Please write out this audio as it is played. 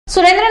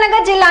સુરેન્દ્રનગર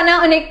જિલ્લાના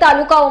અનેક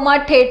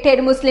તાલુકાઓમાં ઠેર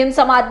ઠેર મુસ્લિમ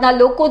સમાજના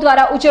લોકો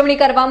દ્વારા ઉજવણી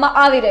કરવામાં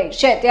આવી રહી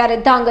છે, ત્યારે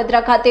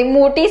ધાંગધ્રા ખાતે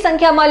મોટી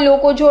સંખ્યામાં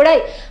લોકો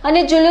જોડાઈ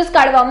અને જુલુસ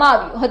કાઢવામાં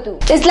આવ્યું હતું.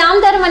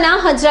 ઇસ્લામ ધર્મના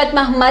હજરત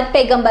મોહમ્મદ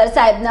પૈગંબર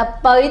સાહેબના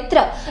પવિત્ર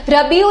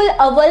રબીઉલ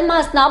અવ્વલ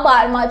માસના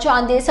 12મા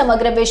ચાંદે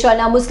સમગ્ર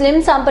વિશ્વના મુસ્લિમ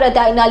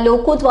સંપ્રદાયના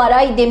લોકો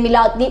દ્વારા ઈદે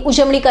મિલાદની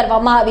ઉજવણી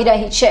કરવામાં આવી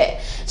રહી છે,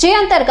 જે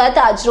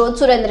અંતર્ગત આજરોજ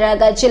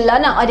સુરેન્દ્રનગર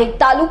જિલ્લાના અનેક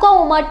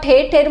તાલુકાઓમાં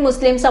ઠેર ઠેર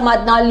મુસ્લિમ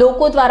સમાજના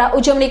લોકો દ્વારા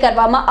ઉજવણી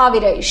કરવામાં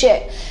આવી રહી છે.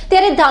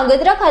 ત્યારે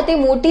ધાંગધ્રા ખાતે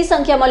મોટી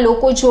સંખ્યામાં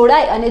લોકો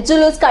જોડાઈ અને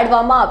જુલુસ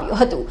કાઢવામાં આવ્યું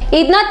હતું.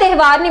 ઈદના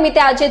તહેવાર નિમિત્તે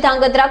આજે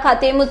ધાંગધ્રા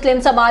ખાતે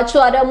મુસ્લિમ સમાજ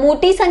દ્વારા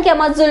મોટી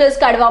સંખ્યામાં જુલુસ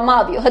કાઢવામાં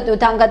આવ્યું હતું.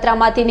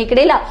 ધાંગધ્રામાંથી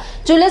નીકળેલા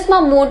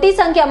જુલુસમાં મોટી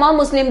સંખ્યામાં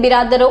મુસ્લિમ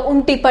બિરાદરો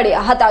ઉમટી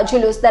પડ્યા હતા.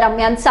 જુલુસ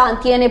દરમિયાન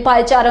શાંતિ અને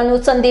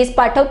ભાઈચારાનો સંદેશ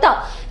પાઠવતા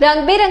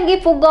રંગબેરંગી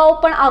ફુગ્ગાઓ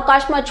પણ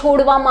આકાશમાં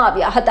છોડવામાં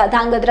આવ્યા હતા.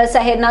 ધાંગધ્રા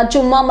શહેરના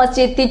જુમ્મા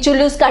મસ્જિદથી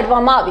જુલુસ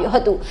કાઢવામાં આવ્યું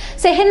હતું.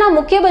 શહેરના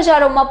મુખ્ય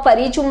બજારોમાં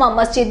ફરી જુમ્મા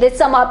મસ્જિદ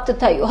સમાપ્ત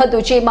થયું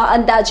હતું, જેમાં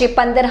અંદાજે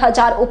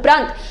 15,000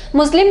 ઉપરાંત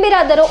મુસ્લિમ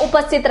બિરાદરો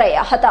ઉપસ્થિત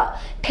રહ્યા હતા.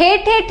 ઠેર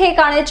ઠેર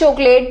ઠેકાણે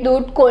ચોકલેટ,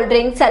 દૂધ,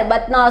 કોલ્ડ્રિંક,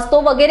 શરબત, નાસ્તો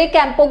વગેરે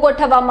કેમ્પો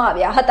ગોઠવવામાં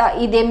આવ્યા હતા.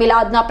 ઈદે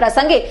મિલાદના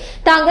પ્રસંગે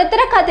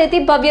ધાંગધ્રા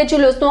ખાતેથી ભવ્ય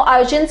જુલુસનું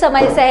આયોજન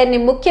સમયે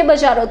શહેરની મુખ્ય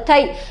બજારો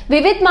થઈ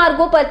વિવિધ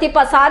માર્ગો પરથી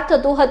પસાર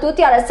થતું હતું,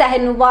 ત્યારે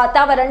શહેરનું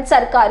વાતાવરણ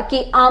સરકાર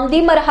કી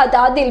આમદી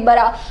મરહદા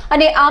દિલબરા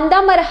અને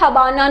આમદા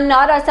મરહબાના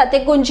નારા સાથે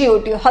ગુંજી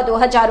ઉઠ્યું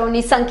હતું.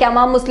 હજારોની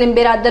સંખ્યામાં મુસ્લિમ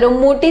બિરાદરો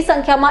મોટી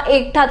સંખ્યામાં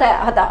એકઠા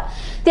થયા હતા,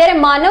 ત્યારે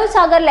માનવ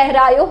સાગર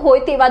લહેરાયો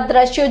હોય તેવા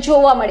દ્રશ્યો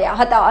જોવા મળ્યા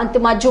હતા.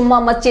 અંતમાં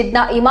જુમ્મા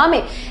મસ્જિદના ઇમામે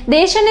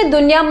દેશ અને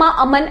દુનિયામાં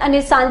અમન અને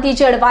શાંતિ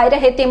જળવાઈ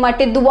રહે તે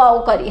માટે દુઆઓ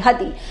કરી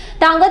હતી.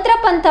 ધાંગધ્રા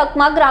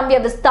પંથકમાં ગ્રામ્ય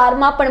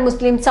વિસ્તારમાં પણ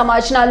મુસ્લિમ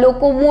સમાજના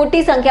લોકો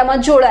મોટી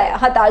સંખ્યામાં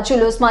જોડાયા હતા.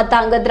 જુલુસમાં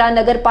ધાંગધ્રા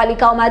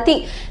નગરપાલિકામાંથી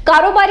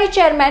કારોબારી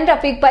ચેરમેન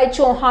રફીકભાઈ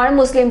ચૌહાણ,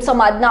 મુસ્લિમ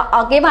સમાજના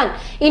આગેવાન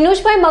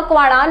ઇનુશભાઈ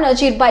મકવાણા,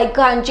 નજીરભાઈ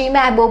ગાંજી,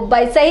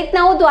 મહેબૂબભાઈ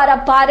સહિતનાઓ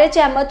દ્વારા ભારે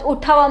જહેમત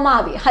ઉઠાવવામાં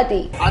આવી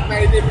હતી.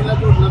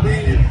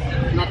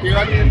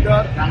 તહેવારની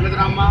અંદર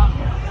ધાંગધ્રામાં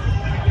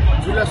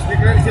જુલસ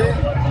નીકળે છે.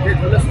 જે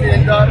જુલસની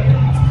અંદર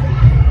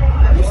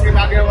મુસ્લિમ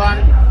આગેવાન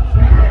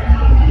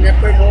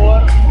મેભાઈ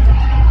પવાર,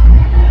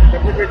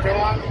 રફીકભાઈ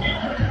ચૌહાણ,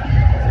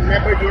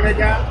 મેભાઈ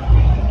જુનેજા,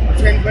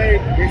 હુસેનભાઈ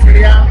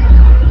દેસડિયા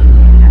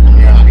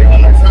અન્ય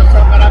આગેવાનો સાથ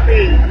સહકાર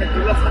આપી અને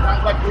જુલસનું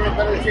કામકાજ પૂર્ણ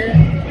કર્યું છે.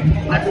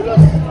 આ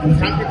જુલસ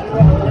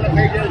શાંતિપૂર્વક પૂર્ણ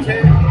થઈ ગયેલ છે.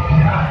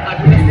 આ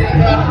જુલસની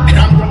અંદર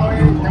ગ્રામજનોએ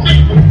તેમજ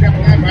પોલીસ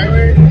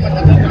ભાઈઓએ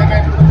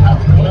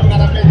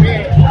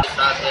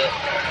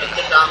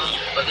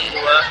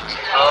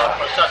और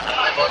प्रशासन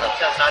ने बहुत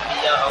अच्छा साथ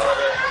दिया और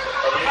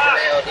पब्लिक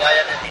ने और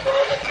रियाया ने भी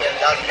बहुत अच्छे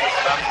अंदाज में इस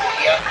काम को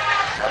किया.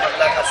 हम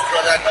अल्लाह का शुक्र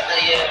अदा करते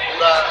हैं. ये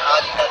पूरा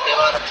आज का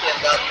त्यौहार अच्छे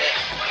अंदाज में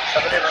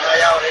सबने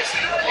मनाया और ऐसी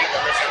उम्मीद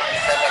हमेशा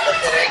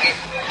करते रहेंगे.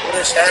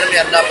 पूरे शहर में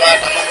अल्लाह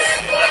पाक अमन और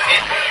सुकून रखे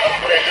और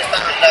पूरे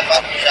हिंदुस्तान अल्लाह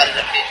पाक खुशहाल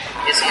रखे,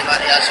 ऐसी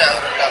हमारी आशा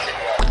और अल्लाह से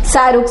दुआ.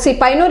 शाहरुख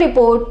सिपाहीનો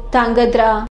રિપોર્ટ, ધાંગધ્રા.